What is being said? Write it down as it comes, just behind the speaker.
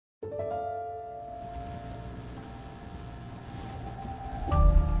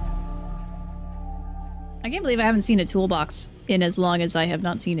I can't believe I haven't seen a toolbox in as long as I have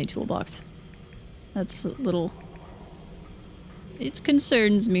not seen a toolbox. That's a little... It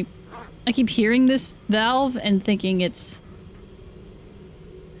concerns me. I keep hearing this valve and thinking it's...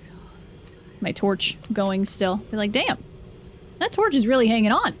 my torch going still. Be like, damn! That torch is really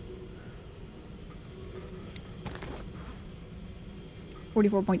hanging on!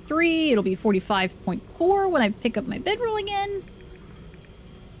 44.3, it'll be 45.4 when I pick up my bedroll again.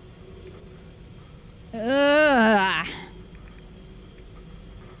 Ugh.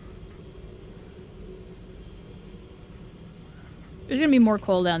 There's gonna be more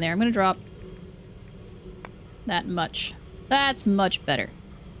coal down there. I'm gonna drop that much. That's much better.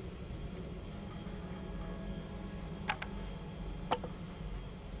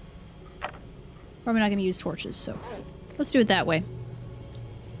 Probably not gonna use torches, so let's do it that way.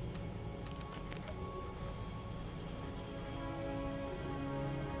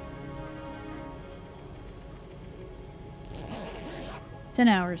 $10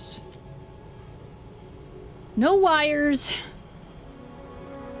 hours. No wires.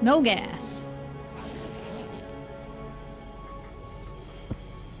 No gas.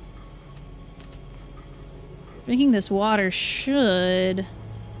 Drinking this water should...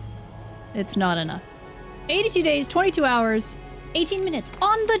 It's not enough. 82 days, 22 hours, 18 minutes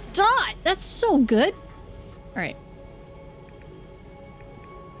on the dot! That's so good! Alright.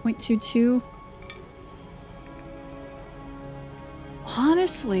 0.22.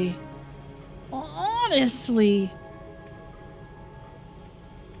 Honestly. Honestly.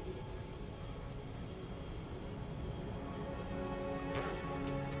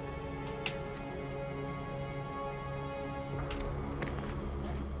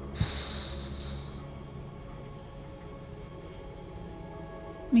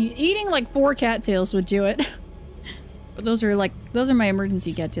 I mean, eating like 4 cattails would do it. But those are my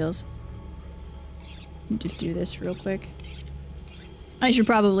emergency cattails. Let me just do this real quick. I should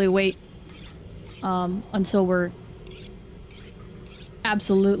probably wait until we're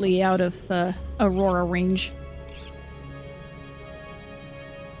absolutely out of Aurora range.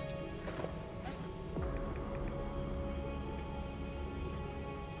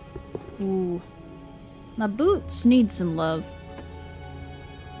 Ooh. My boots need some love.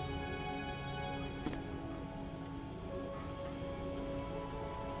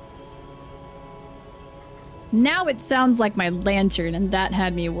 Now it sounds like my lantern, and that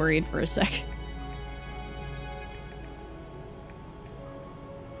had me worried for a sec.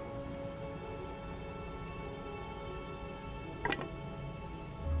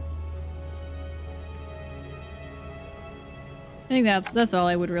 I think that's all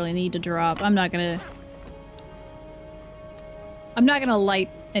I would really need to drop. I'm not gonna light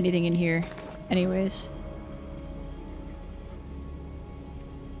anything in here anyways.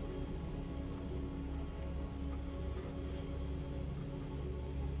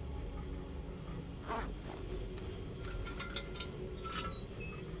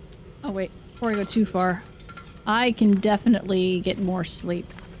 Oh wait, before I go too far, I can definitely get more sleep.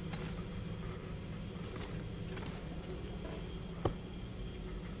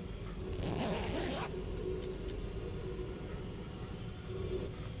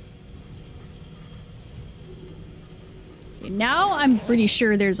 Okay, now I'm pretty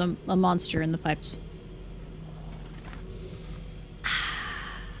sure there's a monster in the pipes.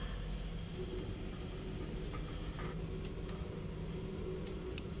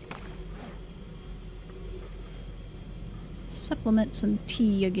 Supplement some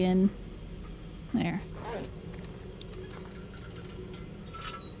tea again. There.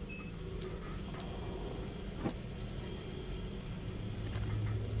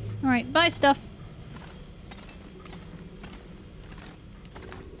 Alright, bye stuff.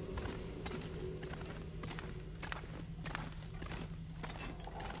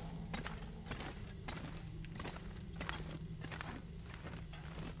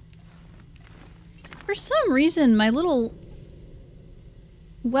 For some reason, my little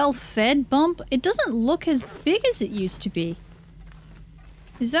well-fed bump, it doesn't look as big as it used to be.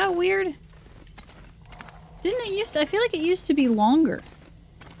 Is that weird? Didn't it used to, I feel like it used to be longer.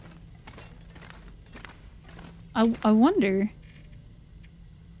 I wonder.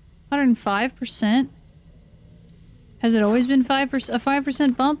 105%? Has it always been 5%, a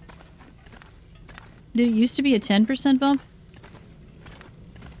 5% bump? Did it used to be a 10% bump?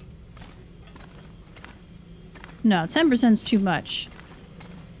 No, 10%'s too much.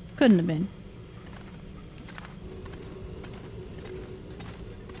 Couldn't have been.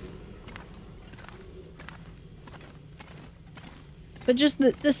 But just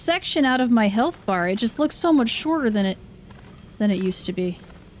the section out of my health bar, it just looks so much shorter than it used to be.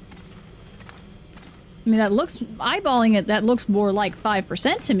 mean, that looks... Eyeballing it, that looks more like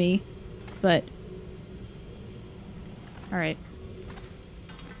 5% to me. But... Alright.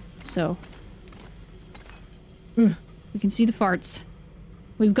 So... we can see the farts.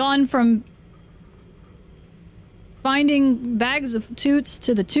 We've gone from... finding bags of toots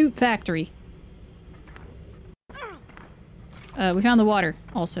to the toot factory. We found the water,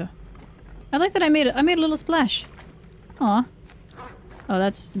 also. I like that I made a little splash. Aw. Oh,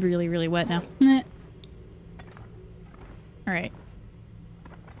 that's really, really wet now. Alright.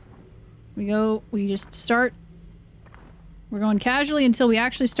 We just start... We're going casually until we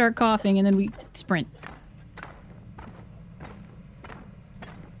actually start coughing, and then we sprint.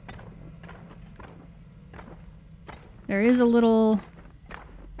 There is a little...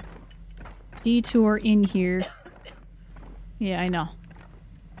 detour in here. Yeah, I know.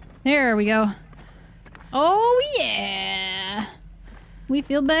 There we go. Oh, yeah! We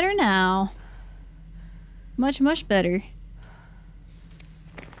feel better now. Much, much better.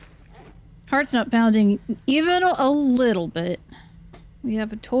 Heart's not pounding even a little bit. We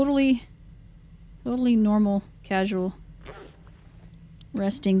have a totally normal, casual,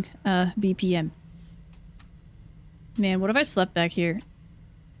 resting, BPM. Man, what if I slept back here?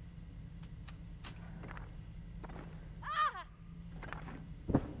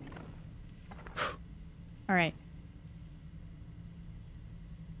 Alright.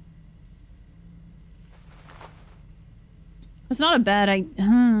 That's not a bad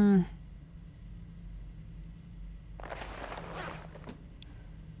idea.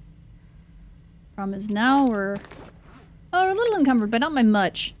 Problem is now we're... Oh, we're a little encumbered, but not by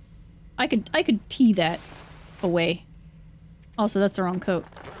much. I could tee that away. Also, that's the wrong coat.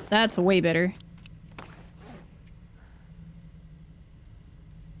 That's way better.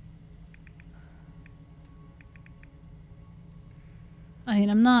 I mean,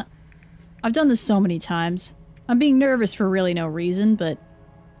 I'm not... I've done this so many times. I'm being nervous for really no reason, but...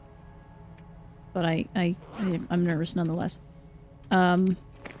 But I'm nervous nonetheless.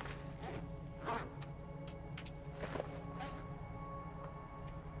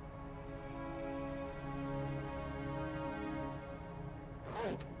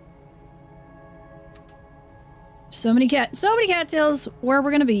 So many cattails where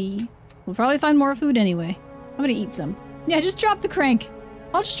we're gonna be. We'll probably find more food anyway. I'm gonna eat some. Yeah, just drop the crank.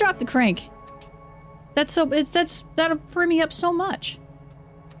 I'll just drop the crank. That'll free me up so much.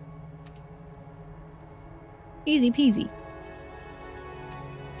 Easy peasy.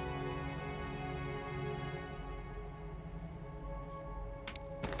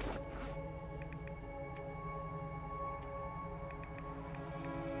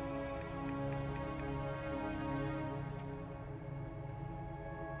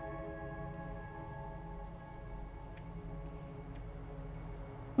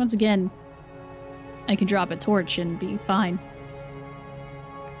 Once again, I can drop a torch and be fine.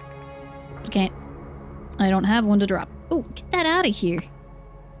 But can't. I don't have one to drop. Oh, get that out of here.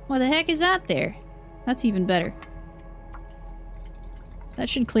 What the heck is that there? That's even better. That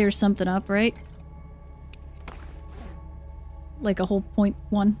should clear something up, right? Like a whole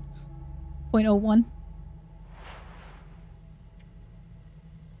 0.1? 0.01?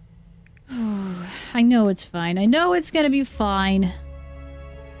 I know it's fine. I know it's gonna be fine.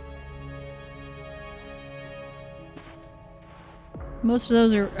 Most of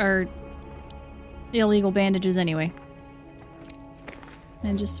those are illegal bandages anyway.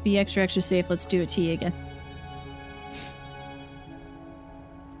 And just to be extra safe, let's do a T again.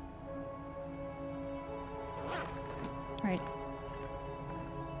 Alright.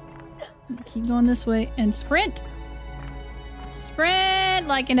 Keep going this way and sprint! Sprint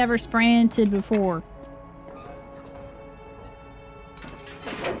like I never sprinted before.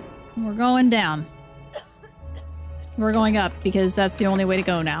 We're going down. We're going up because that's the only way to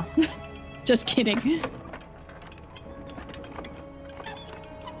go now. Just kidding.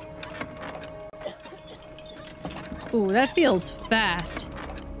 Ooh, that feels fast.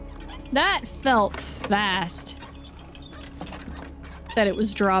 That felt fast. That it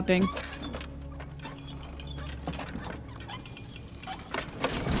was dropping.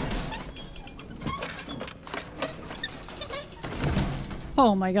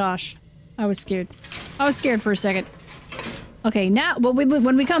 Oh my gosh. I was scared. I was scared for a second. Okay, now, but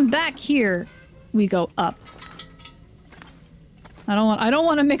when we come back here, we go up. I don't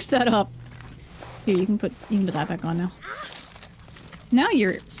want to mix that up. Here, you can put that back on now. Now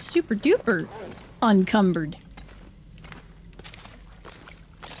you're super duper uncumbered.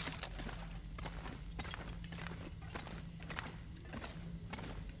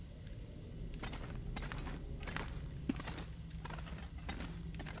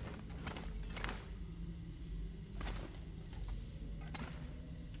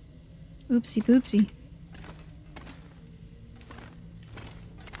 Oopsie poopsie.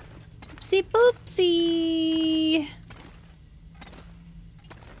 Oopsie poopsie!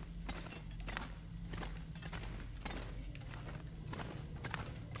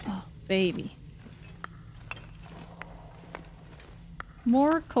 Oh, baby.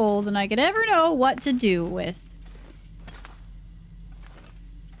 More coal than I could ever know what to do with.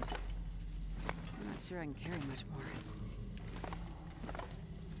 I'm not sure I can carry much more.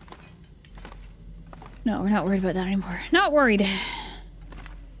 No, we're not worried about that anymore. Not worried.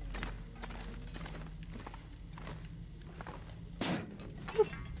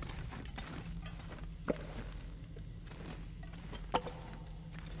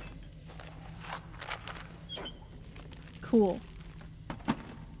 Cool.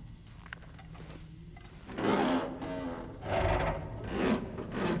 Well,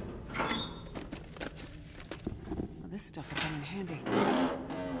 this stuff will come in handy.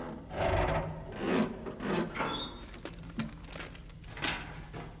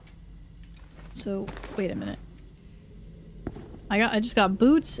 So, wait a minute. I just got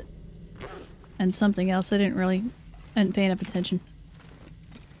boots and something else. I didn't pay enough attention.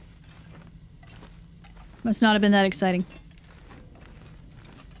 Must not have been that exciting.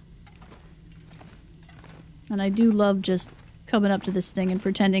 And I do love just coming up to this thing and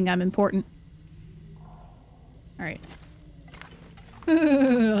pretending I'm important. Alright.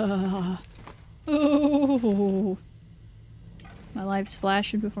 Oh. My life's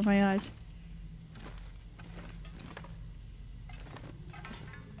flashing before my eyes.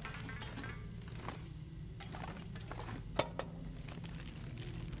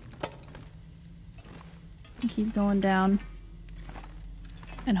 Keep going down.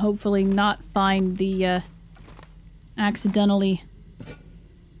 And hopefully not find the, accidentally,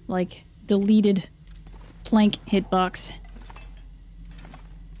 like, deleted plank hitbox.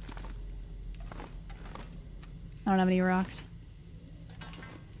 I don't have any rocks.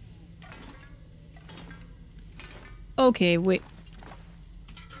 Okay, wait.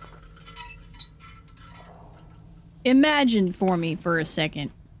 Imagine for me for a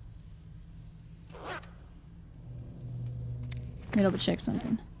second. Let me double check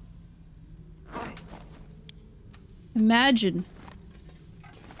something. Imagine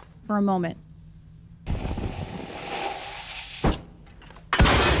for a moment.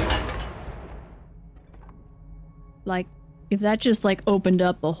 Like, if that just like opened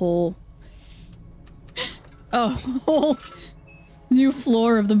up a whole new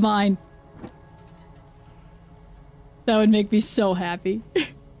floor of the mine. That would make me so happy.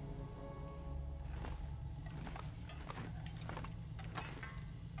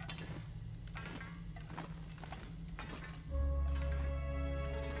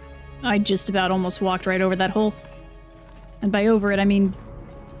 I just about almost walked right over that hole. And by over it, I mean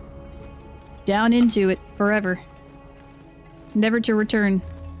down into it forever. Never to return.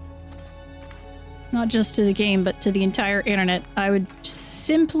 Not just to the game, but to the entire internet. I would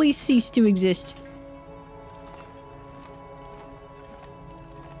simply cease to exist.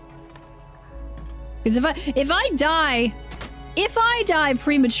 Because if I die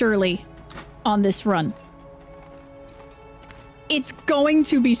prematurely on this run, it's going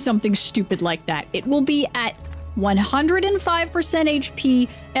to be something stupid like that. It will be at 105% HP,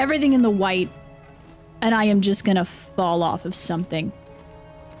 everything in the white, and I am just gonna fall off of something.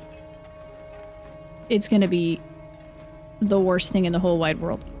 It's gonna be the worst thing in the whole wide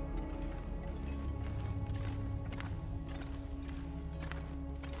world.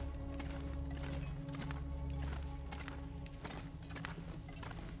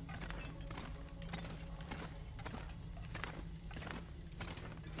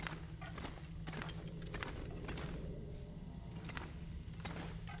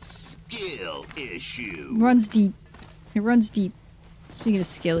 Issue. Runs deep. It runs deep. Speaking of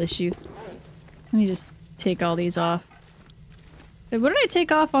skill issue, let me just take all these off. Wait, what did I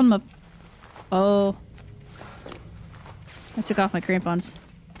take off on my... Oh. I took off my crampons.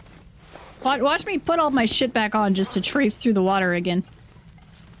 Watch me put all my shit back on just to traipse through the water again.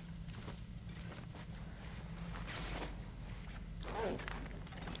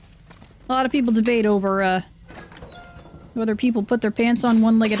 A lot of people debate over, whether people put their pants on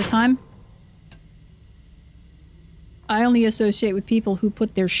one leg at a time. I only associate with people who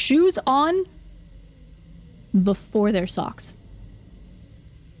put their shoes on before their socks.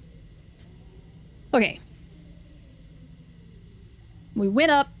 Okay. We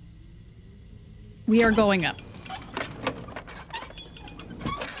went up. We are going up.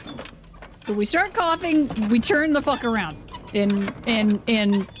 If we start coughing, we turn the fuck around and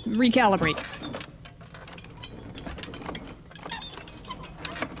recalibrate.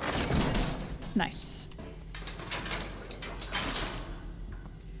 Nice.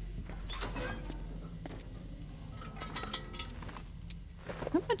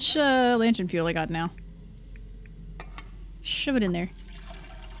 How much lantern fuel I got now? Shove it in there.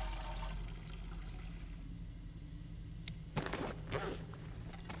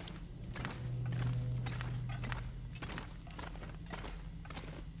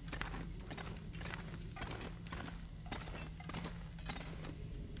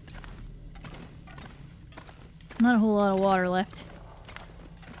 Not a whole lot of water left.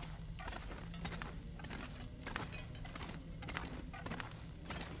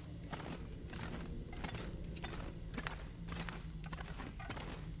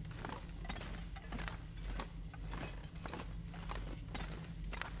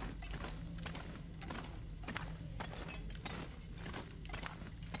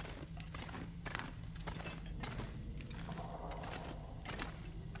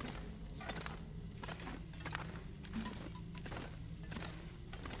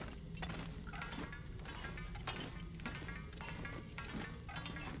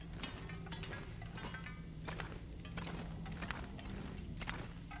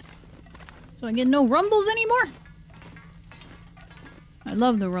 So I get no rumbles anymore? I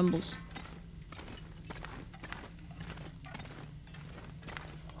love the rumbles.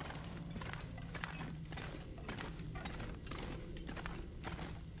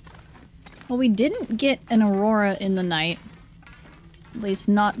 Well, we didn't get an aurora in the night. At least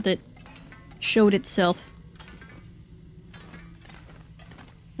not that showed itself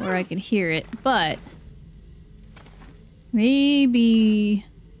where I could hear it, but maybe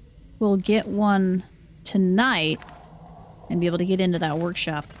we'll get one tonight and be able to get into that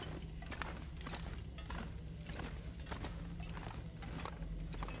workshop.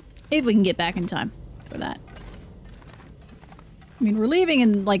 If we can get back in time for that. I mean, we're leaving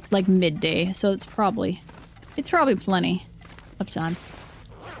in like midday, so it's probably plenty of time.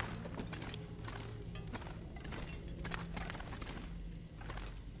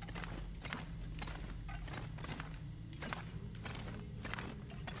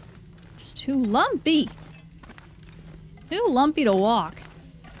 It's too lumpy. Too lumpy to walk.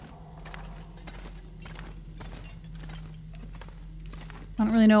 I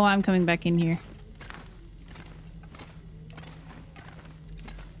don't really know why I'm coming back in here.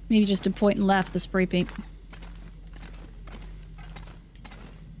 Maybe just to point and left the spray paint.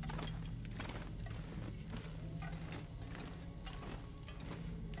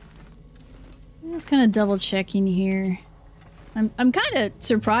 I'm just kind of double checking here. I'm kind of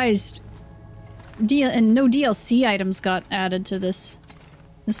surprised. And no DLC items got added to this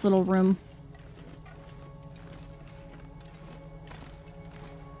little room.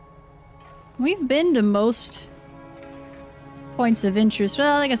 We've been to most points of interest.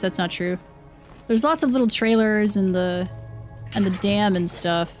 Well, I guess that's not true. There's lots of little trailers and the dam and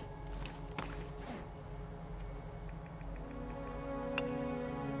stuff.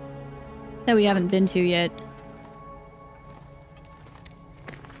 That we haven't been to yet.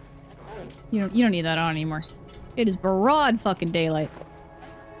 You don't need that on anymore. It is broad fucking daylight.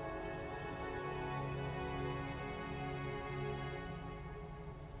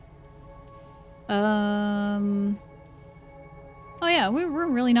 Oh yeah, we're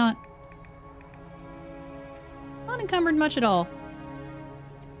really not encumbered much at all.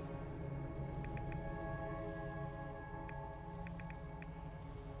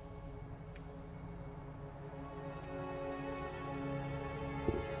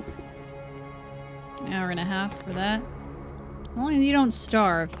 An hour and a half for that. As long as you don't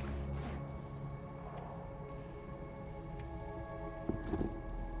starve.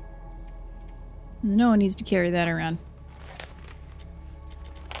 No one needs to carry that around.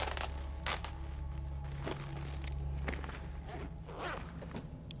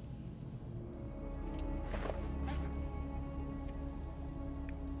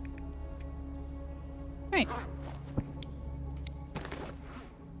 Right.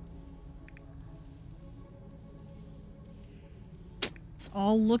 It's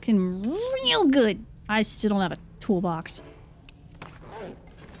all looking real good. I still don't have a toolbox.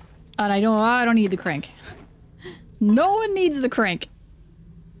 And I don't need the crank. No one needs the crank.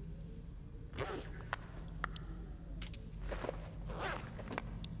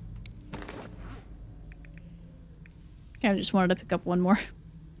 Okay, I just wanted to pick up one more.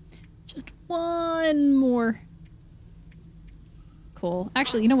 Just one more. Cool.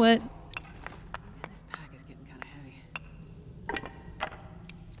 Actually, you know what? This pack is getting kind of heavy.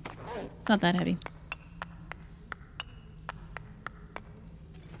 It's not that heavy.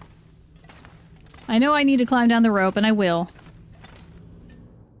 I know I need to climb down the rope, and I will.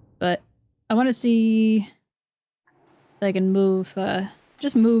 But I want to see if I can move,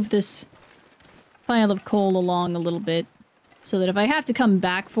 just move this pile of coal along a little bit so that if I have to come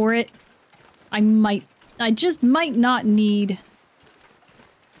back for it, I just might not need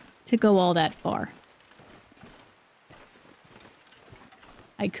to go all that far.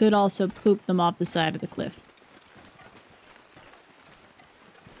 I could also poop them off the side of the cliff.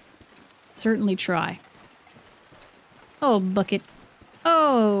 Certainly try. Oh, bucket.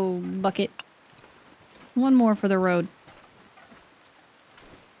 Oh, bucket. One more for the road.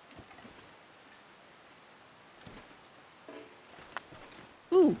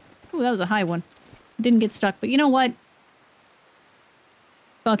 Ooh. Ooh, that was a high one. Didn't get stuck, but you know what?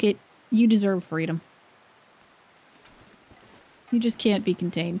 Bucket, you deserve freedom. You just can't be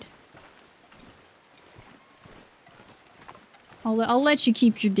contained. I'll let you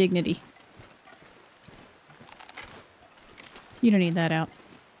keep your dignity. You don't need that out.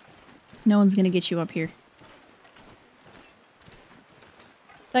 No one's gonna get you up here.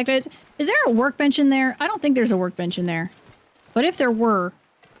 In fact, is there a workbench in there? I don't think there's a workbench in there. But if there were,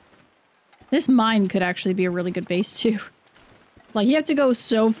 this mine could actually be a really good base too. Like, you have to go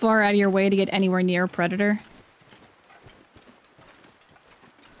so far out of your way to get anywhere near a predator.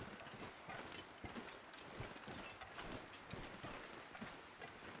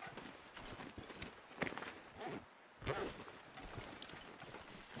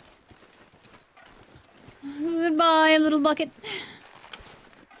 Goodbye, little bucket.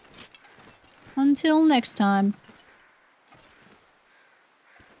 Until next time.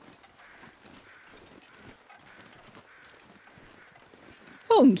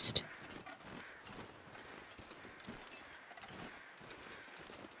 Hoomst.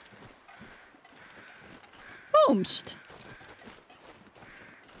 Hoomst.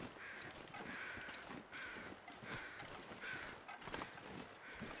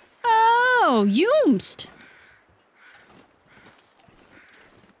 Oh, yoomst.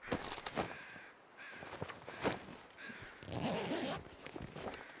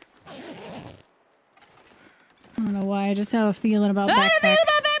 I don't know why, I just have a feeling about backpacks.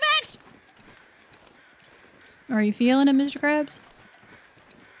 Are you feeling it, Mr. Krabs?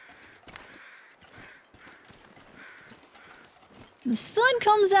 The sun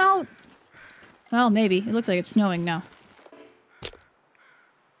comes out. Well, maybe. It looks like it's snowing now.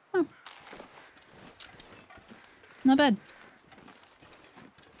 Huh. Not bad.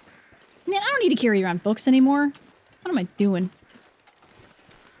 Man, I don't need to carry around books anymore. What am I doing?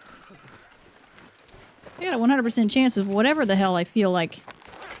 I got a 100% chance of whatever the hell I feel like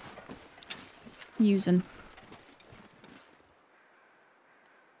using.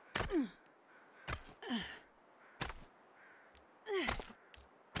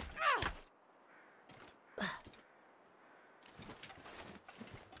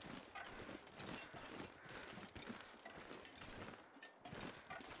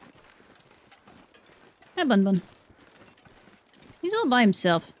 Hey, Bun Bun. He's all by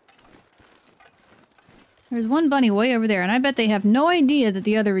himself. There's one bunny way over there, and I bet they have no idea that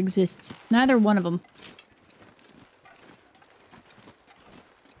the other exists. Neither one of them.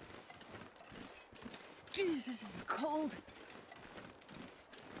 Jeez, this is cold.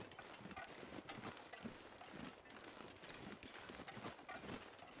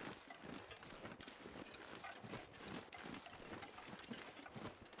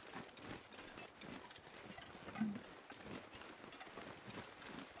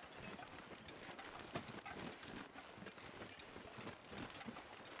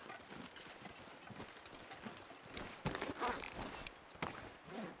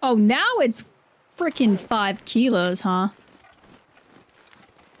 Oh, now it's frickin' 5 kilos, huh?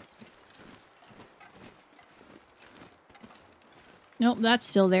 Nope, that's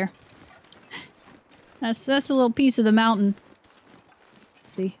still there. That's a little piece of the mountain. Let's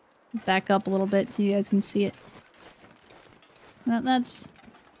see. Back up a little bit so you guys can see it. That's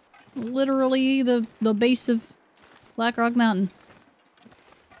literally the base of Black Rock Mountain.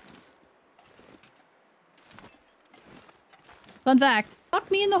 Fun fact. Fuck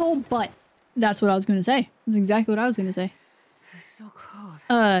me in the whole butt. That's what I was gonna say. That's exactly what I was gonna say. It's so cold.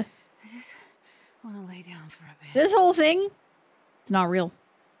 I just want to lay down for a bit. This whole thing, it's not real.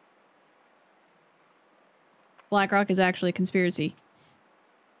 BlackRock is actually a conspiracy.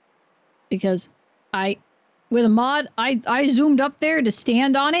 Because with a mod, I zoomed up there to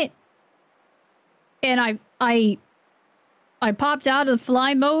stand on it. And I popped out of the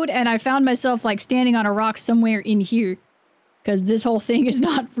fly mode and I found myself like standing on a rock somewhere in here. Because this whole thing is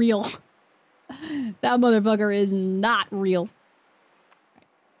not real. That motherfucker is not real.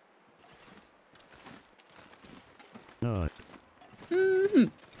 Not. Mm-hmm.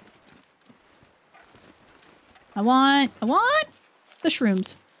 I want the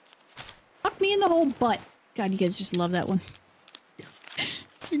shrooms. Fuck me in the whole butt. God, you guys just love that one.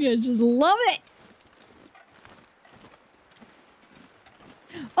 You guys just love it.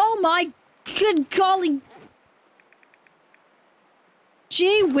 Oh my good golly.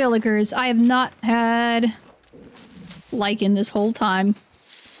 Gee willikers, I have not had lichen this whole time.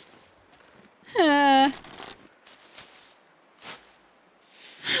 I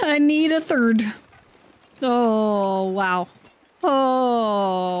need a third. Oh, wow.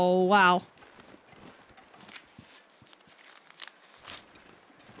 Oh, wow.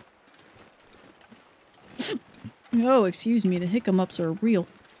 Oh, excuse me, the hiccups are real.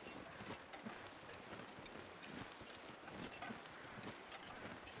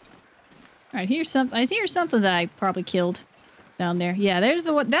 Alright, here's some- I see here's something that I probably killed down there. Yeah, there's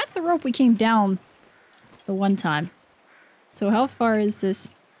the one- that's the rope we came down the one time. So how far is this?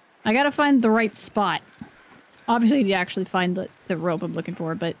 I gotta find the right spot. Obviously, to actually find the rope I'm looking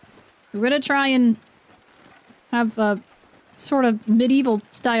for, but we're gonna try and have a sort of medieval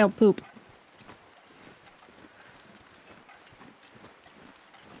style poop.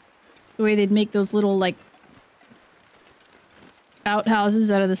 The way they'd make those little, like,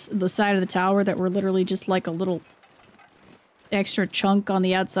 outhouses out of the side of the tower that were literally just like a little extra chunk on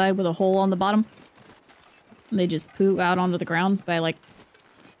the outside with a hole on the bottom. And they just poo out onto the ground by like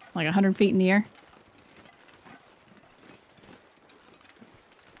 100 feet in the air.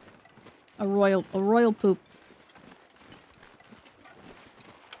 A royal poop.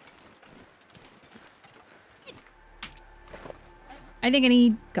 I think I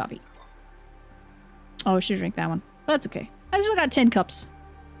need coffee. Oh, I should drink that one. But that's okay. I still got 10 cups.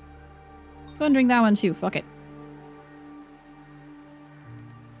 Go and drink that one too. Fuck it.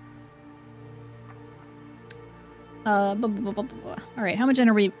 Alright, how much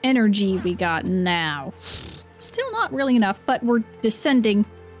energy we got now? Still not really enough, but we're descending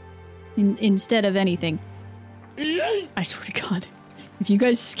instead of anything. I swear to God. If you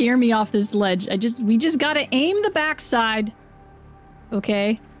guys scare me off this ledge, we just gotta aim the backside.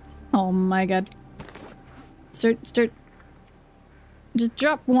 Okay? Oh my God. Start. Just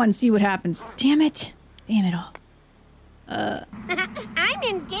drop one, see what happens. Damn it. Damn it all. I'm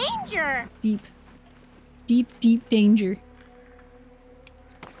in danger! Deep danger.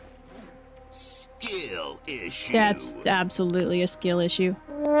 Skill issue. That's absolutely a skill issue.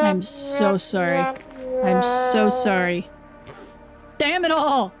 I'm so sorry. I'm so sorry. Damn it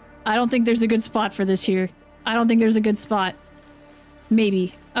all! I don't think there's a good spot for this here. I don't think there's a good spot.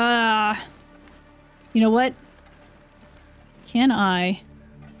 Maybe. You know what? Can I...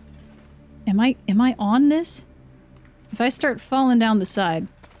 Am I on this? If I start falling down the side...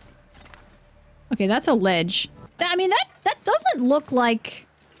 Okay, that's a ledge. I mean, that doesn't look like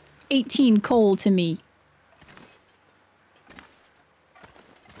 18 coal to me.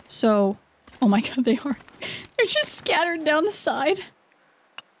 So... Oh my God, they are. They're just scattered down the side.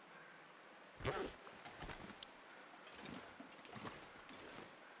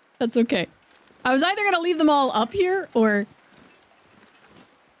 That's okay. I was either gonna leave them all up here, or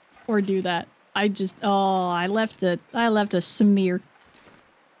do that. I just, oh, I left a smear.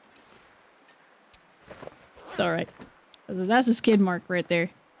 It's alright. That's a skid mark right there.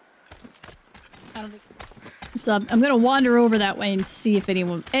 I don't think... So I'm gonna wander over that way and see if any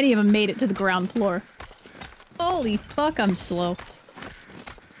of them made it to the ground floor. Holy fuck, I'm slow.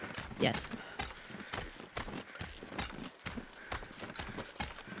 Yes.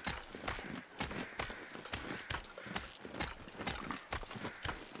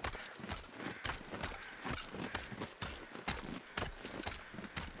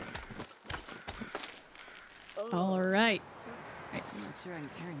 Alright. I'm not sure I'm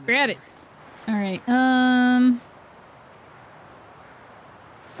carrying much Grab it. more. Alright,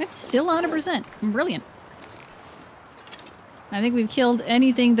 it's still 100%. Brilliant. I think we've killed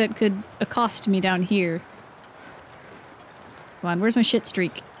anything that could accost me down here. Come on, where's my shit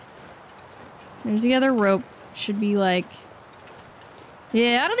streak? There's the other rope. Should be like...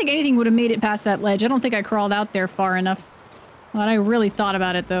 Yeah, I don't think anything would have made it past that ledge. I don't think I crawled out there far enough. But I really thought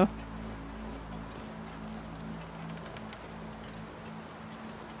about it, though.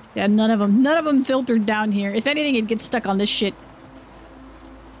 Yeah, none of them filtered down here. If anything, it gets stuck on this shit.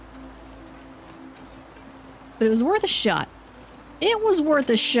 But it was worth a shot. It was worth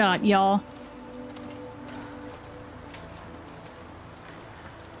a shot, y'all.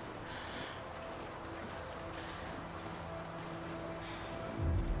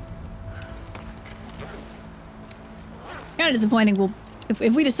 Kind of disappointing. If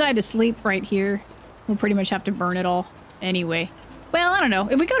we decide to sleep right here, we'll pretty much have to burn it all anyway. Well, I don't know.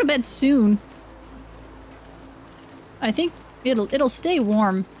 If we go to bed soon, I think it'll stay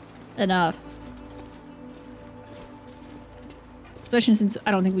warm enough. Especially since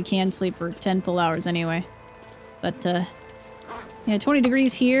I don't think we can sleep for 10 full hours anyway. But, yeah, 20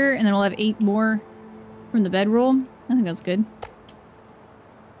 degrees here, and then we'll have 8 more from the bedroll. I think that's good.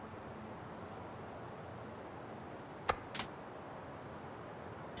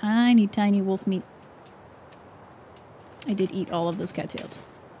 Tiny, tiny wolf meat. I did eat all of those cattails.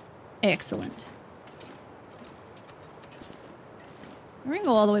 Excellent. We're gonna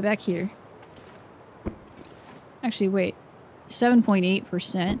go all the way back here. Actually, wait.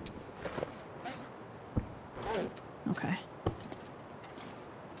 7.8%. Okay.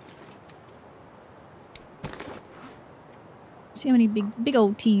 Let's see how many big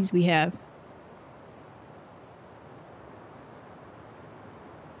old T's we have.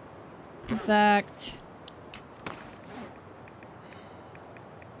 In fact...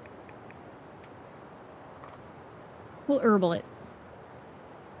 we'll herbal it.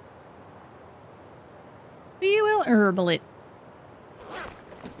 We will herbal it.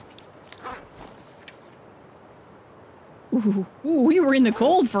 Ooh, we were in the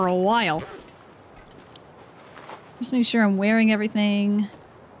cold for a while. Just make sure I'm wearing everything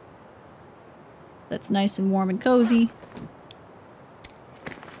that's nice and warm and cozy.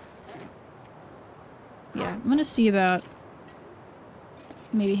 Yeah, I'm gonna see about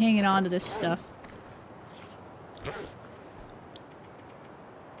maybe hanging on to this stuff.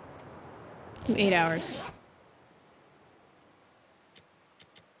 Do 8 hours.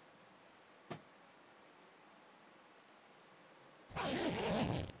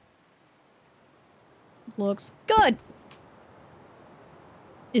 Looks good!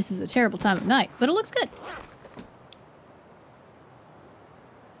 This is a terrible time of night, but it looks good.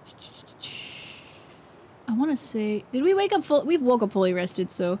 I want to say... did we wake up full... we've woke up fully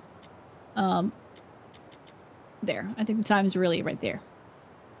rested, so... there. I think the time is really right there.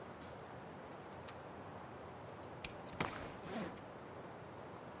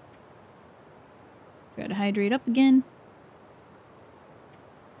 Gotta hydrate up again.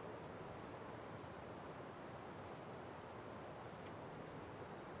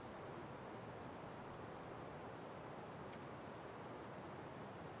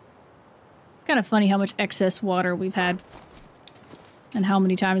 It's kind of funny how much excess water we've had. And how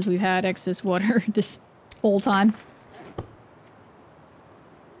many times we've had excess water this whole time.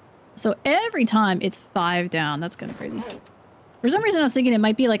 So every time it's 5 down. That's kind of crazy. For some reason I was thinking it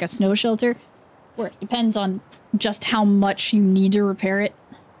might be like a snow shelter. Where it depends on just how much you need to repair it.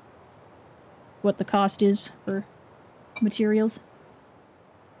 What the cost is for materials.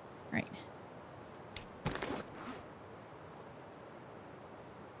 Right.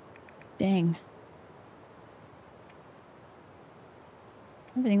 Dang.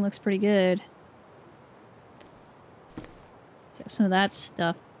 Everything looks pretty good. Except some of that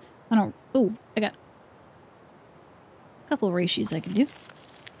stuff. I don't... ooh, I got a couple of ratios I can do.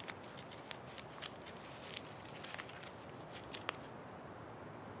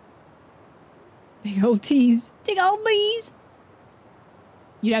 Big old T's. Big old B's.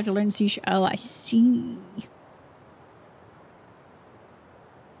 You'd have to learn C#. Oh, I see.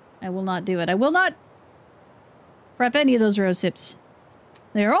 I will not do it. I will not prep any of those rose hips.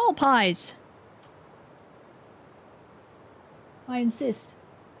 They're all pies. I insist.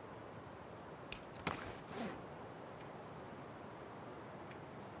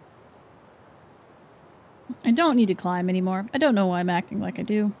 I don't need to climb anymore. I don't know why I'm acting like I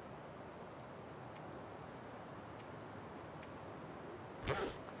do.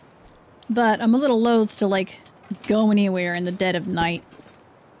 But I'm a little loath to, like, go anywhere in the dead of night.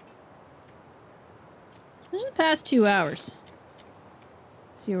 This is the past 2 hours.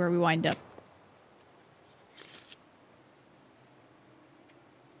 See where we wind up.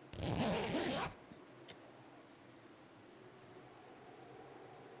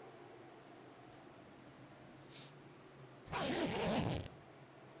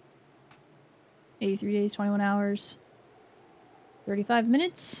 "83 days, 21 hours, 35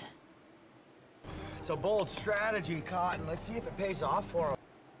 minutes. It's a bold strategy, Cotton. Let's see if it pays off for him.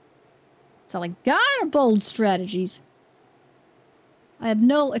 That's all I got are bold strategies. I have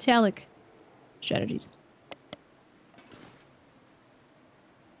no italic strategies.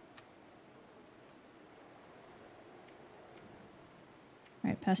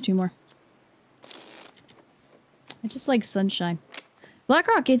 Alright, past 2 more. I just like sunshine.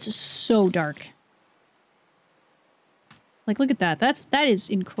 Blackrock gets so dark. Like, look at that. That is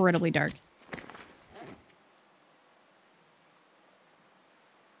incredibly dark.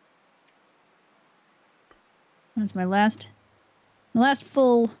 That's my last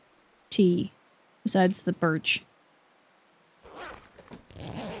full tea, besides the birch.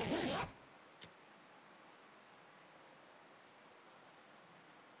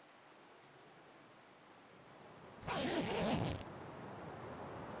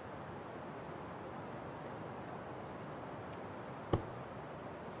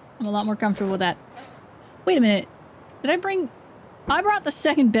 I'm a lot more comfortable with that. Wait a minute. Did I bring... I brought the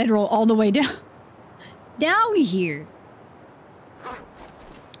second bedroll all the way down. Down here.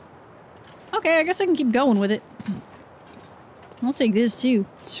 Okay, I guess I can keep going with it. I'll take this too.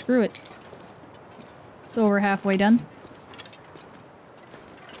 Screw it. It's over halfway done.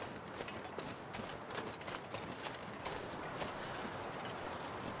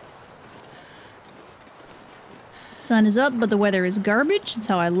 Sun is up, but the weather is garbage. That's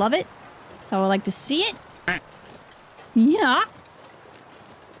how I love it. That's how I like to see it. Yeah.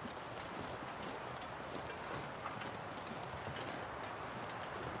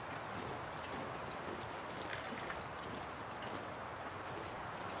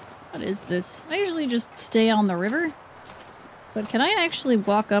 What is this? I usually just stay on the river. But can I actually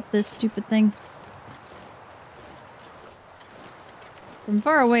walk up this stupid thing? From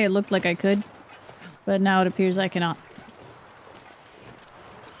far away it looked like I could. But now it appears I cannot.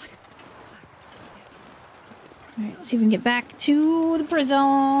 Alright, let's see if we can get back to the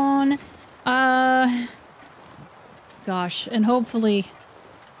prison. Gosh, and hopefully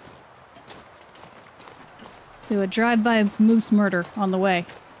do a drive-by moose murder on the way.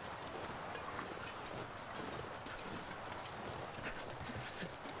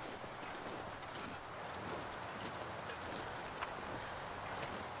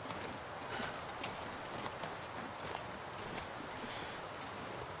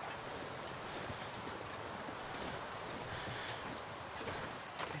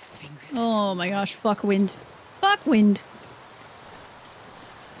 Oh my gosh, fuck wind. Fuck wind!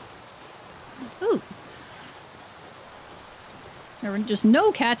 Ooh. There were just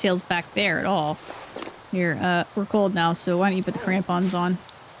no cattails back there at all. Here, we're cold now, so why don't you put the crampons on?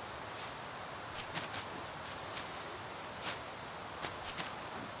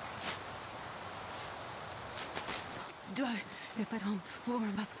 Do I, if I don't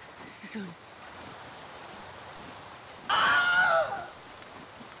warm up soon?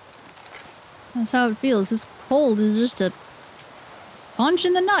 That's how it feels. This cold is just a punch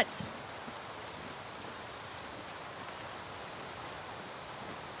in the nuts.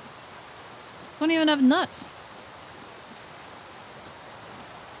 Don't even have nuts.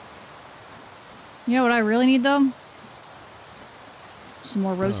 You know what I really need though? Some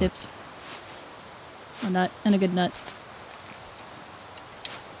more rose hips. A nut, and a good nut.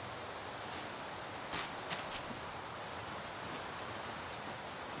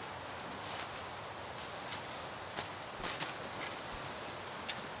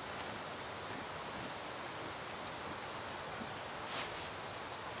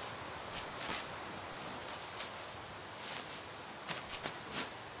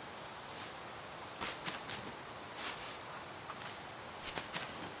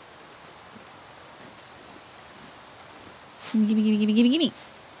 Gimme.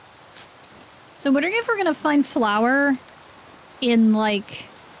 So I'm wondering if we're gonna find flour in, like...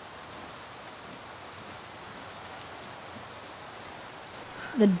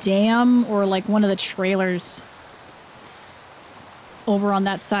 the dam or, like, one of the trailers over on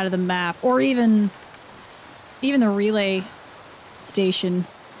that side of the map. Or even the relay station.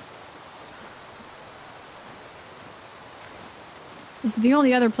 It's the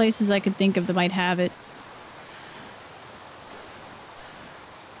only other places I could think of that might have it.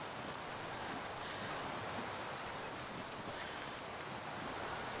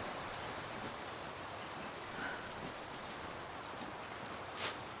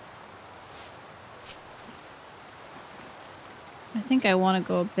 I think I want to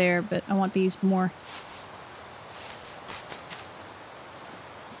go up there, but I want these more.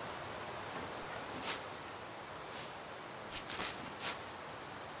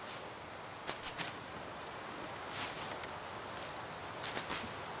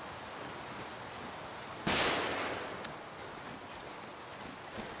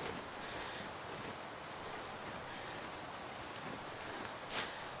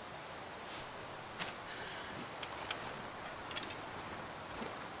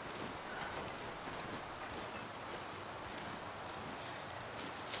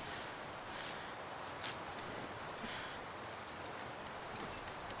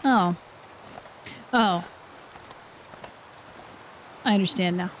 Oh. Oh. I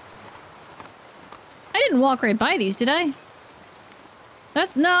understand now. I didn't walk right by these, did I?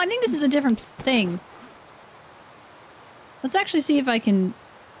 No, I think this is a different thing. Let's actually see if I can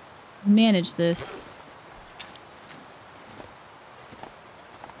manage this.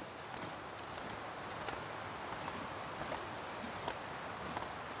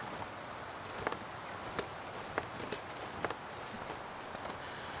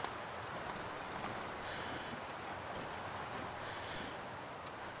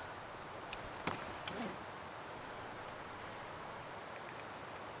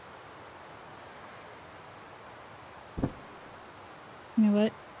 You know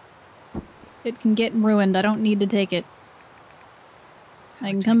what? It can get ruined. I don't need to take it. I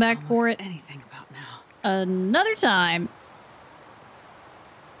can come back for it anything about now. another time.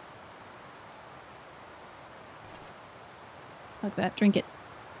 Fuck that. Drink it.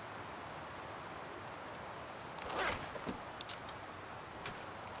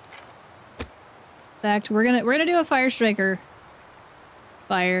 In fact, we're gonna do a fire striker.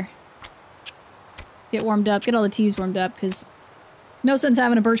 Fire. Get warmed up. Get all the teas warmed up, because no sense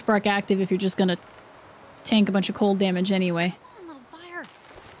having a birch bark active if you're just gonna tank a bunch of cold damage anyway. Come on, little fire.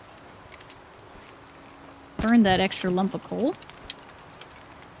 Burn that extra lump of coal.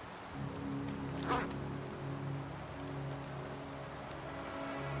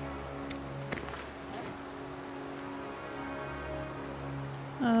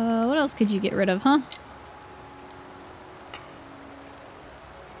 What else could you get rid of, huh?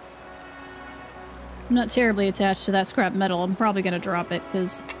 I'm not terribly attached to that scrap metal. I'm probably gonna drop it,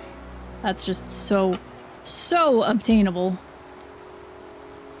 because that's just so obtainable.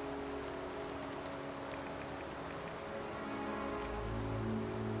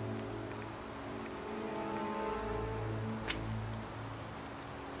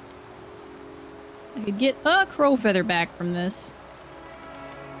 I could get a crow feather back from this.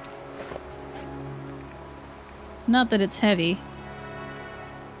 Not that it's heavy.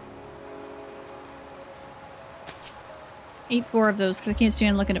 Eat 4 of those, because I can't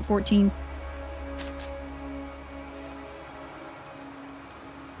stand looking at 14.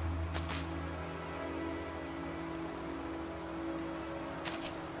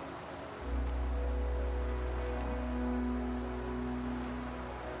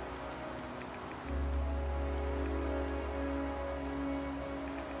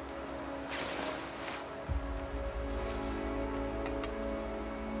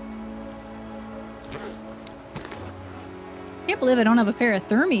 I can't believe I don't have a pair of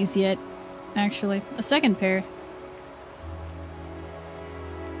thermies yet, actually. A second pair.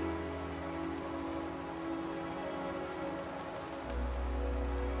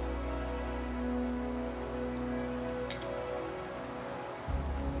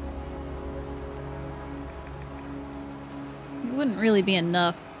 It wouldn't really be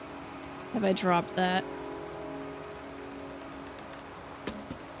enough if I dropped that.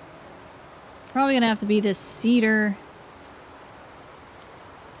 Probably gonna have to be this cedar.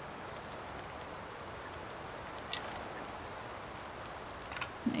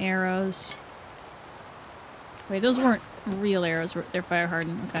 Arrows. Wait, those weren't real arrows. They're fire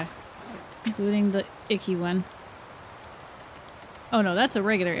hardened. Okay. Including the icky one. Oh no, that's a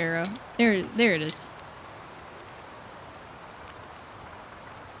regular arrow. There it is.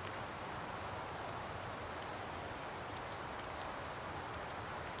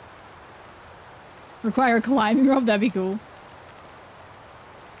 Require a climbing rope? That'd be cool.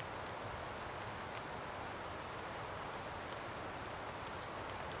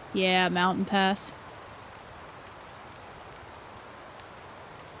 Yeah, mountain pass.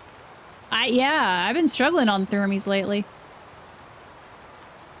 Yeah, I've been struggling on thermies lately.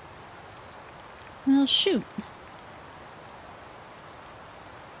 Well, shoot.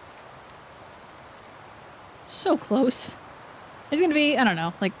 So close. It's gonna be, I don't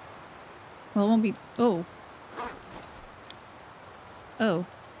know, like... Well, it won't be... Oh. Oh.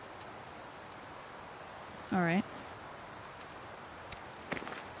 Alright.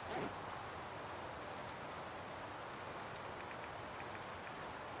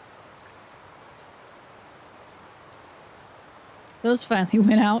 Those finally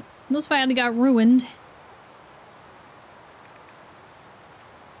went out. Those finally got ruined.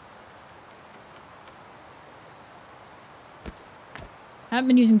 I haven't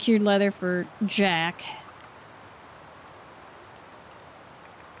been using cured leather for Jack.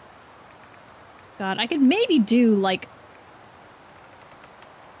 God, I could maybe do, like,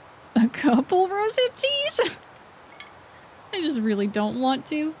 a couple rosehip teas? I just really don't want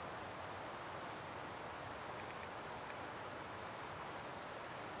to.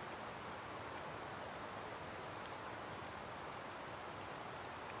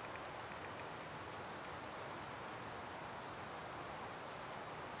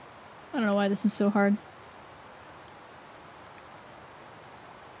 I don't know why this is so hard.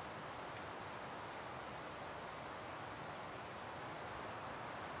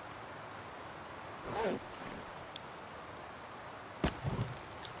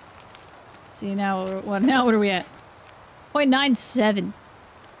 See, now what are we at? 0.97.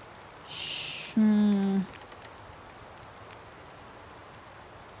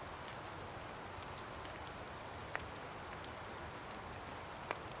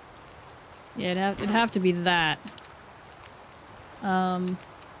 Yeah, it'd have to be that.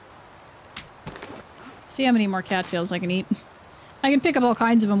 See how many more cattails I can eat. I can pick up all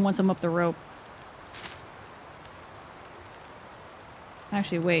kinds of them once I'm up the rope.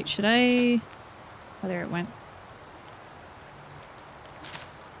 Actually, wait, should I... Oh, there it went.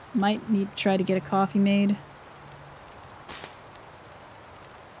 Might need to try to get a coffee made.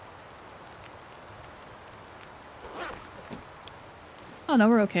 Oh no,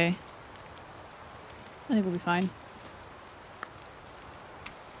 we're okay. I think we'll be fine.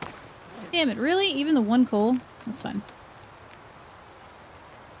 Damn it, really? Even the one coal? That's fine.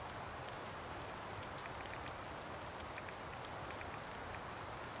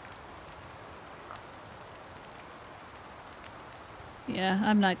 Yeah,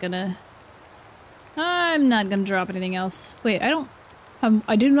 I'm not gonna drop anything else. Wait,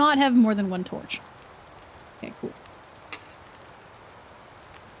 I do not have more than one torch. Okay, cool.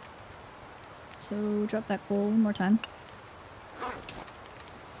 So, drop that coal one more time.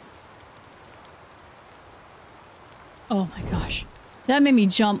 Oh my gosh. That made me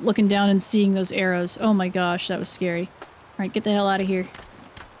jump looking down and seeing those arrows. Oh my gosh, that was scary. Alright, get the hell out of here.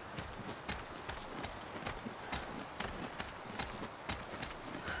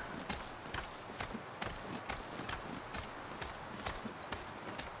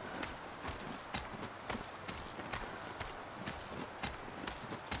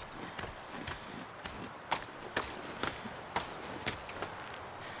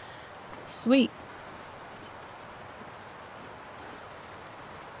 Sweet.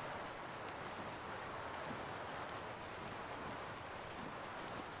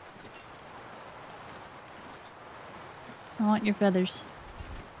 I want your feathers.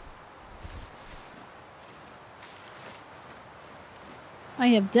 I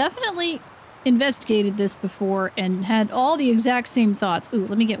have definitely investigated this before and had all the exact same thoughts. Ooh,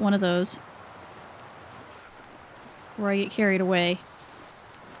 let me get one of those. Before I get carried away.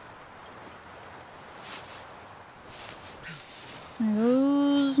 There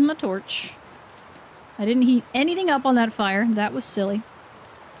goes my torch. I didn't heat anything up on that fire. That was silly.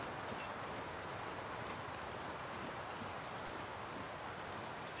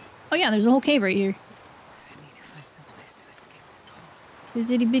 Oh yeah, there's a whole cave right here. I need to find some place to escape this cold. It's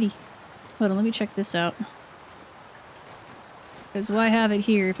itty bitty. Hold on, let me check this out. Because why have it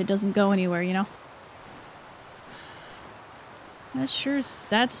here if it doesn't go anywhere, you know?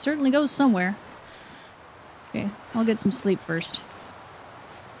 That certainly goes somewhere. Okay, I'll get some sleep first.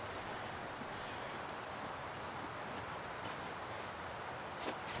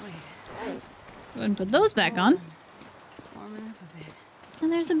 Go ahead and put those back on. Warming up a bit.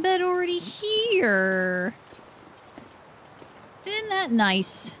 And there's a bed already here. Isn't that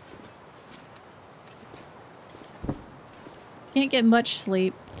nice? Can't get much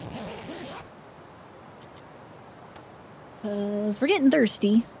sleep. 'Cause we're getting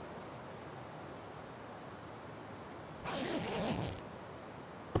thirsty.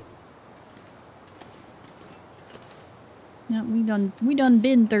 Yeah, we done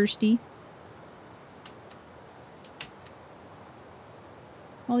been thirsty.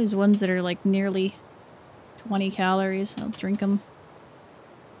 All these ones that are like nearly 20 calories, I'll drink them.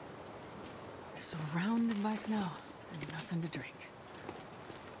 Surrounded by snow and nothing to drink.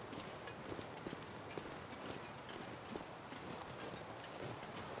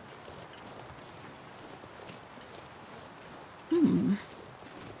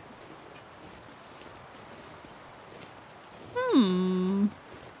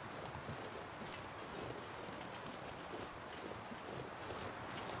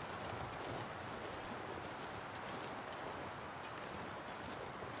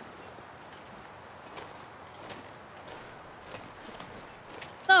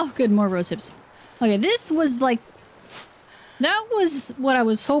 Oh, good, more rose hips. Okay, this was like... That was what I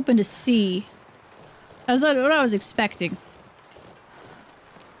was hoping to see. That was what I was expecting.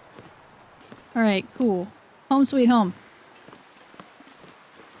 Alright, cool. Home sweet home.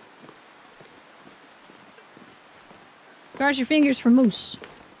 Cross your fingers for moose.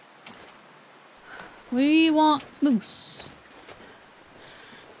 We want moose.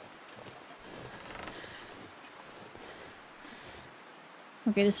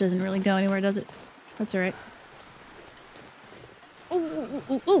 Okay, this doesn't really go anywhere, does it? That's alright. Ooh, ooh,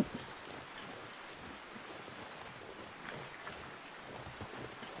 ooh, ooh, ooh.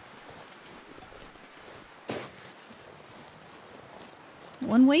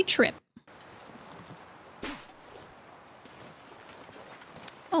 One-way trip.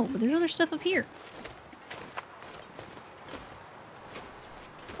 Oh, but there's other stuff up here.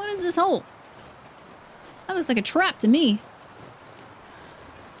 What is this hole? That looks like a trap to me.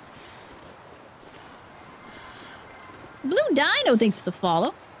 Blue Dino, thanks for the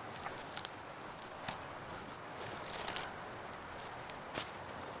follow.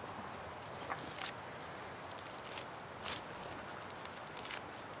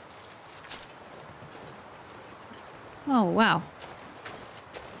 Oh, wow.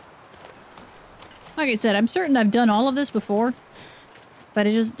 Like I said, I'm certain I've done all of this before, but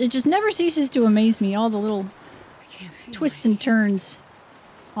it just never ceases to amaze me, all the little twists and turns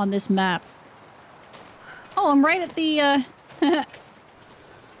on this map. Oh, I'm right at the,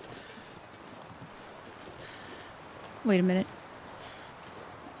 Wait a minute.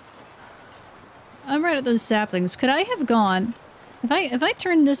 I'm right at those saplings. Could I have gone... If I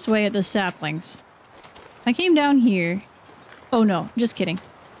turned this way at the saplings... I came down here... Oh no, just kidding.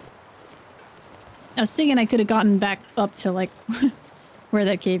 I was thinking I could have gotten back up to, like, where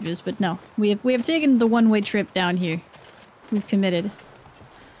that cave is, but no. We have taken the one-way trip down here. We've committed.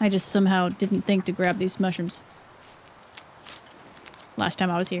 I just somehow didn't think to grab these mushrooms. Last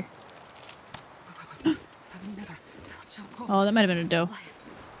time I was here. Oh, that might have been a doe.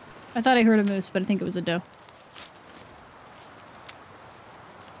 I thought I heard a moose, but I think it was a doe.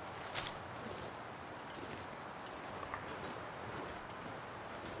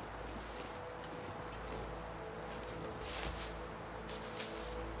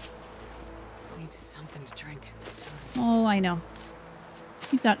 Need something to drink soon. Oh, I know.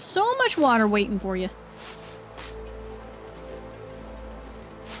 You've got so much water waiting for you.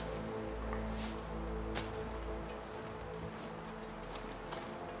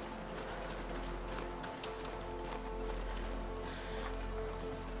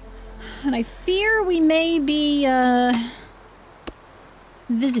 And I fear we may be,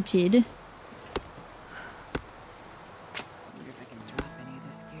 visited. Wonder if I can drop any of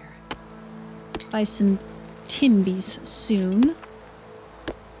this gear. By some Timbies soon.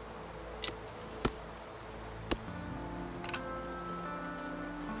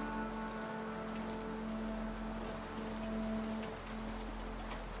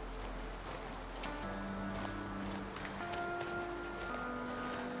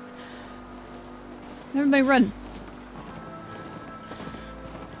 Everybody run.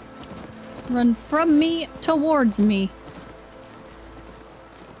 Run from me towards me.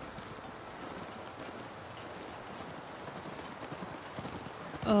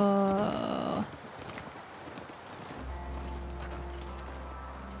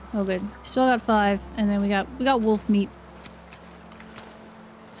 Oh good. Still got 5, and then we got wolf meat.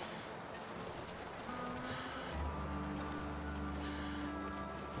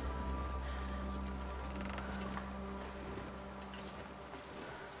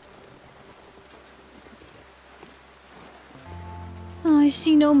 Oh, I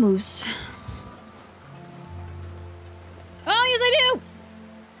see no moose. Oh, yes I do!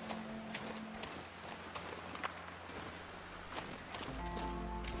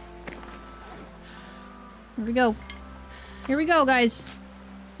 Here we go. Here we go, guys.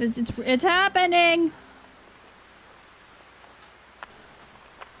 It's happening!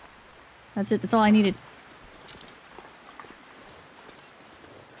 That's it. That's all I needed.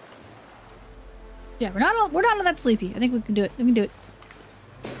 Yeah, we're not all that sleepy. I think we can do it. We can do it.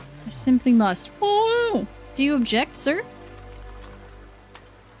 I simply must. Oh! Do you object, sir?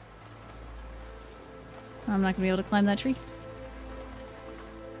 I'm not gonna be able to climb that tree.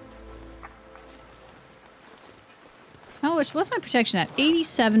 How much? What's my protection at?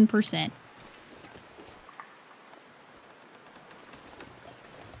 87%.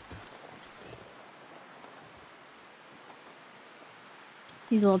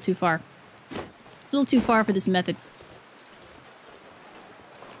 He's a little too far. A little too far for this method.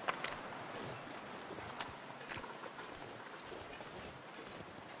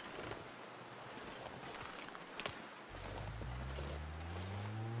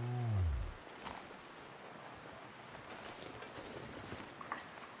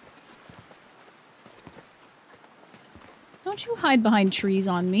 Don't you hide behind trees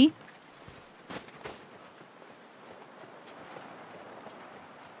on me.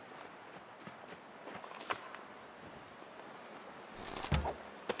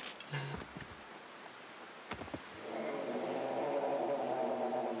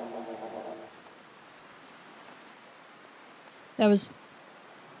 That was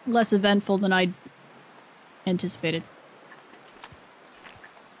less eventful than I'd anticipated.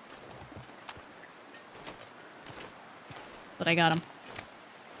 But I got him.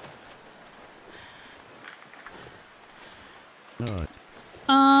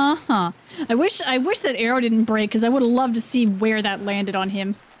 Uh-huh. I wish that arrow didn't break, because I would have loved to see where that landed on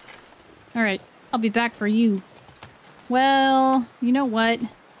him. Alright, I'll be back for you. Well, you know what?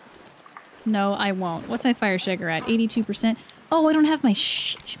 No, I won't. What's my fire sugar at? 82%? Oh, I don't have my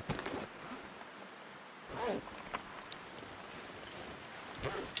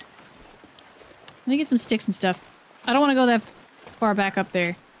Let me get some sticks and stuff. I don't want to go that far back up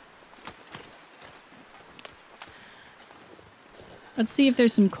there. Let's see if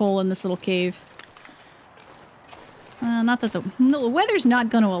there's some coal in this little cave. Not that the weather's not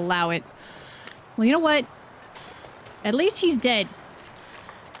going to allow it. Well, you know what? At least he's dead.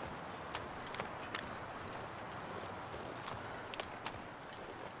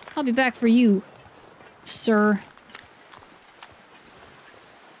 I'll be back for you, sir.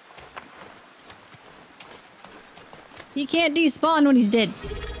 He can't despawn when he's dead.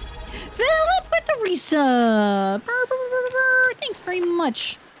 Philip with the resub! Thanks very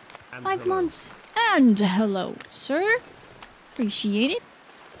much. And 5 hello. months. And hello, sir. Appreciate it.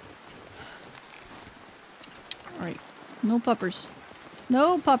 Alright. No puppers.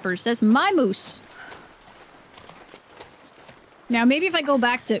 No puppers. That's my moose. Now, maybe if I go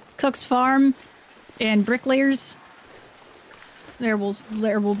back to Cook's Farm and Bricklayers, there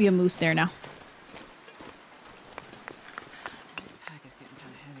will be a moose there now. This pack is getting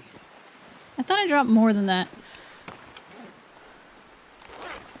kind of heavy. I thought I dropped more than that.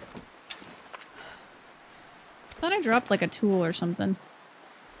 I thought I dropped like a tool or something.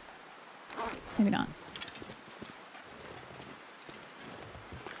 Maybe not.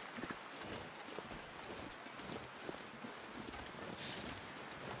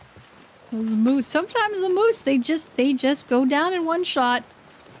 Those moose. Sometimes the moose, they just go down in one shot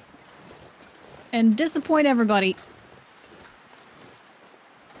and disappoint everybody.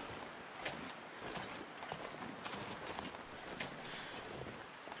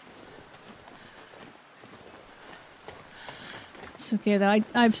 It's okay though.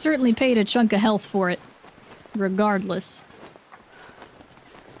 I've certainly paid a chunk of health for it, regardless.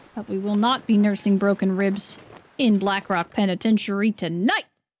 But we will not be nursing broken ribs in Blackrock Penitentiary tonight.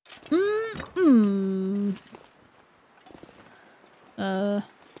 Well,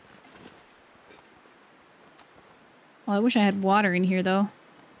 I wish I had water in here, though.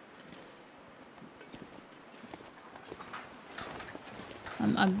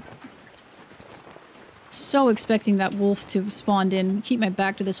 I'm so expecting that wolf to spawn in. Keep my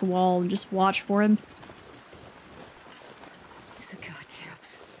back to this wall and just watch for him. It's a goddamn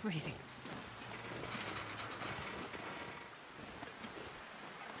freezing.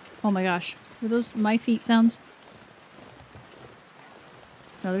 Oh my gosh. Were those my feet sounds?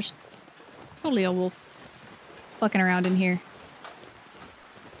 No, there's totally a wolf fucking around in here.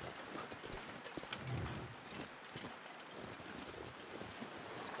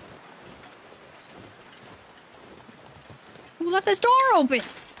 Who left this door open?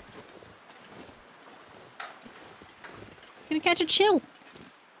 Gonna catch a chill.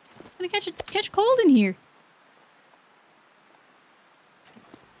 Gonna catch a cold in here.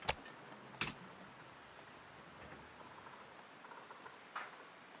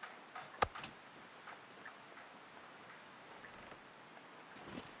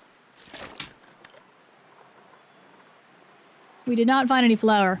 We did not find any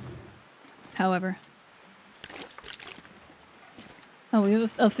flour, however. Oh,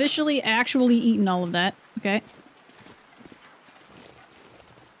 we've officially actually eaten all of that. Okay.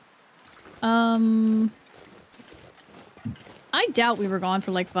 I doubt we were gone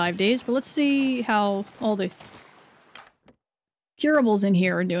for like 5 days, but let's see how all the curables in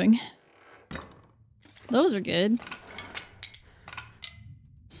here are doing. Those are good.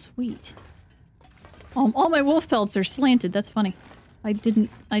 Sweet. All my wolf pelts are slanted. That's funny. I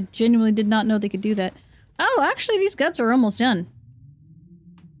genuinely did not know they could do that. Oh, actually, these guts are almost done.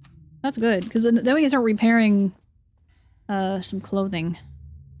 That's good, because then we can start repairing some clothing.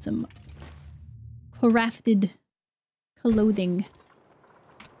 Some crafted clothing.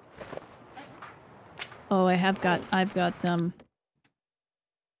 Oh, I've got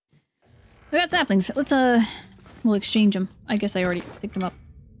saplings. Let's, we'll exchange them. I guess I already picked them up.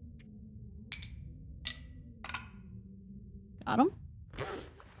 Got them.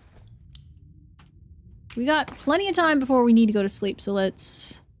 We got plenty of time before we need to go to sleep, so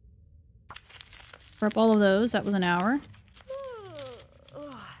let's prep all of those. That was an hour.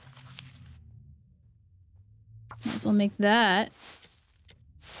 Might as well make that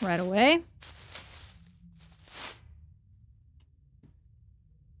right away.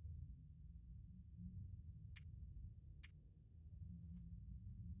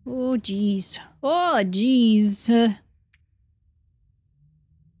 Oh, jeez. Oh, jeez.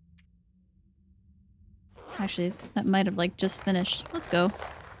 Actually, that might have, like, just finished. Let's go.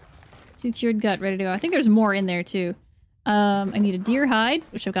 2 cured gut, ready to go. I think there's more in there, too. I need a deer hide,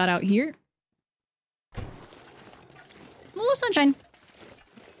 which I've got out here. Ooh, sunshine.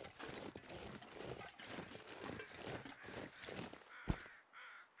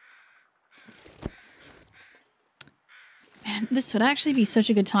 Man, this would actually be such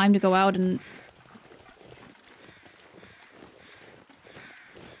a good time to go out and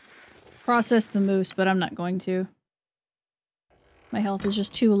process the moose, but I'm not going to. My health is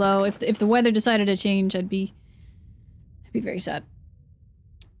just too low. If the weather decided to change, I'd be very sad.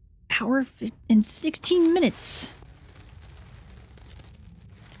 Hour and 16 minutes.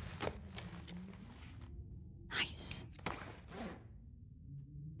 Nice.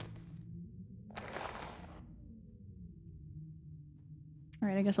 All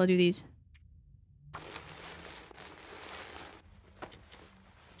right, I guess I'll do these.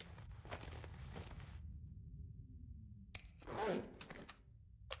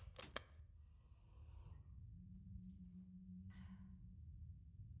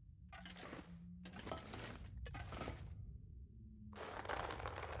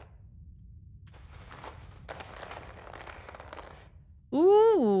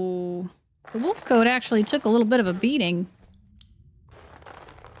 Ooh. The wolf coat actually took a little bit of a beating.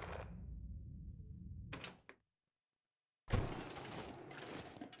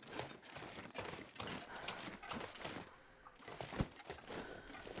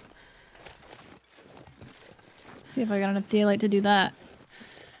 See if I got enough daylight to do that.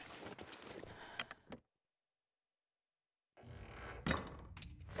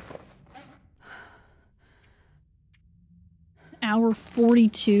 Hour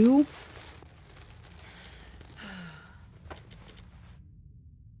 42?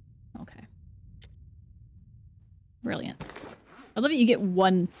 Okay. Brilliant. I love that you get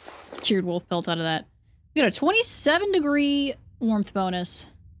one cured wolf pelt out of that. We got a 27 degree warmth bonus.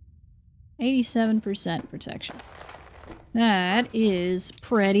 87% protection. That is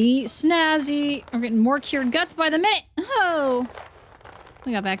pretty snazzy. We're getting more cured guts by the minute. Oh!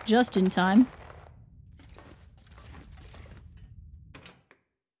 We got back just in time.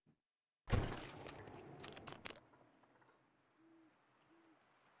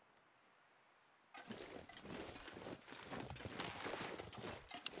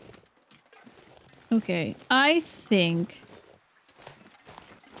 Okay, I think...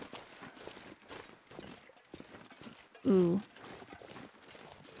 Ooh.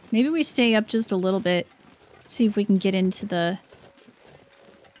 Maybe we stay up just a little bit. See if we can get into the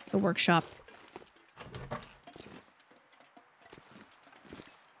workshop.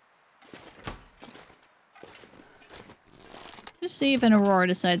 Just see if an aurora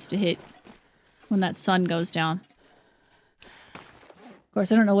decides to hit when that sun goes down. Of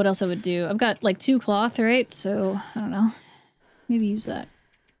course, I don't know what else I would do. I've got like 2 cloth, right? So, I don't know. Maybe use that.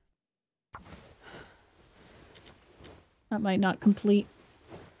 That might not complete.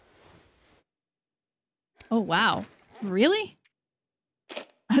 Oh, wow. Really?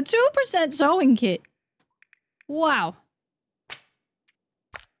 A 2% sewing kit. Wow.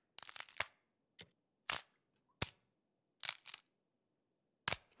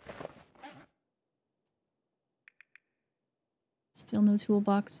 Still no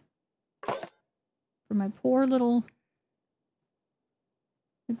toolbox. For my poor little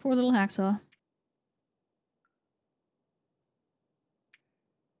hacksaw.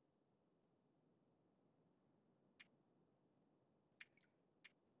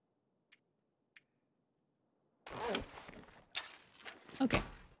 Okay.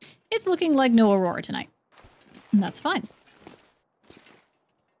 It's looking like no aurora tonight. And that's fine.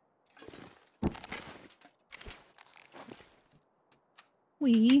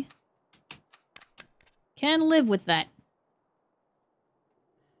 We can live with that.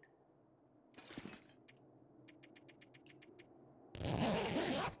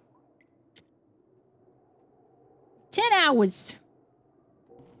 $10.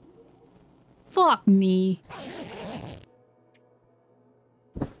 Fuck me.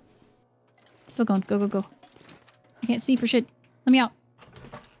 Still going. Go, go, go. I can't see for shit. Let me out.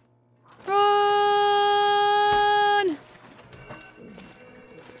 Run!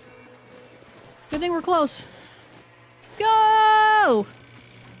 Good thing we're close. Go!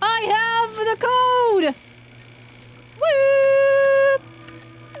 I have the code! Whoop!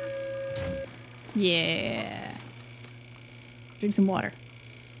 Yeah. Drink some water.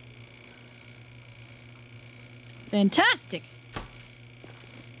 Fantastic!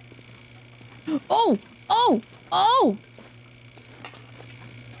 Oh! Oh! Oh!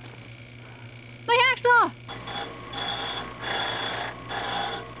 My hacksaw!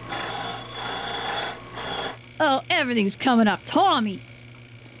 Oh, everything's coming up. Tommy!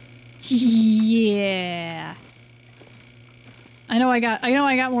 Yeah. I know I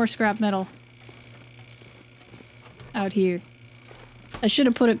got more scrap metal. out here. I should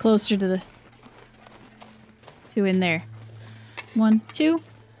have put it closer to the... to in there. 1, 2.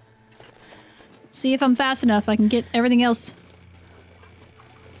 See if I'm fast enough. I can get everything else.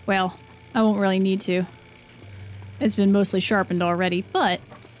 Well, I won't really need to. It's been mostly sharpened already, but...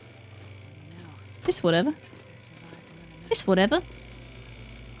 It's whatever. It's whatever.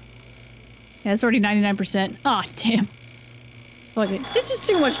 Yeah, it's already 99%. Aw, oh, damn. Fuck it. It's just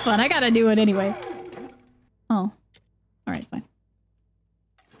too much fun. I gotta do it anyway. Oh. Alright, fine.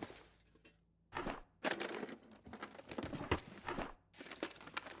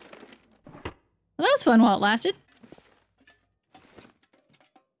 Well, that was fun while it lasted.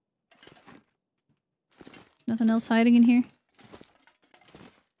 Nothing else hiding in here?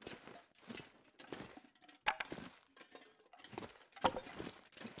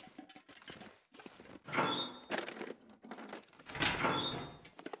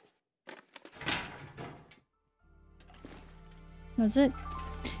 That's it.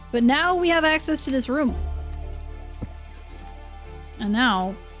 But now we have access to this room. And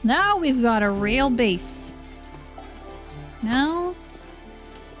now we've got a real base. Now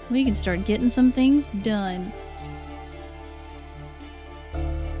we can start getting some things done.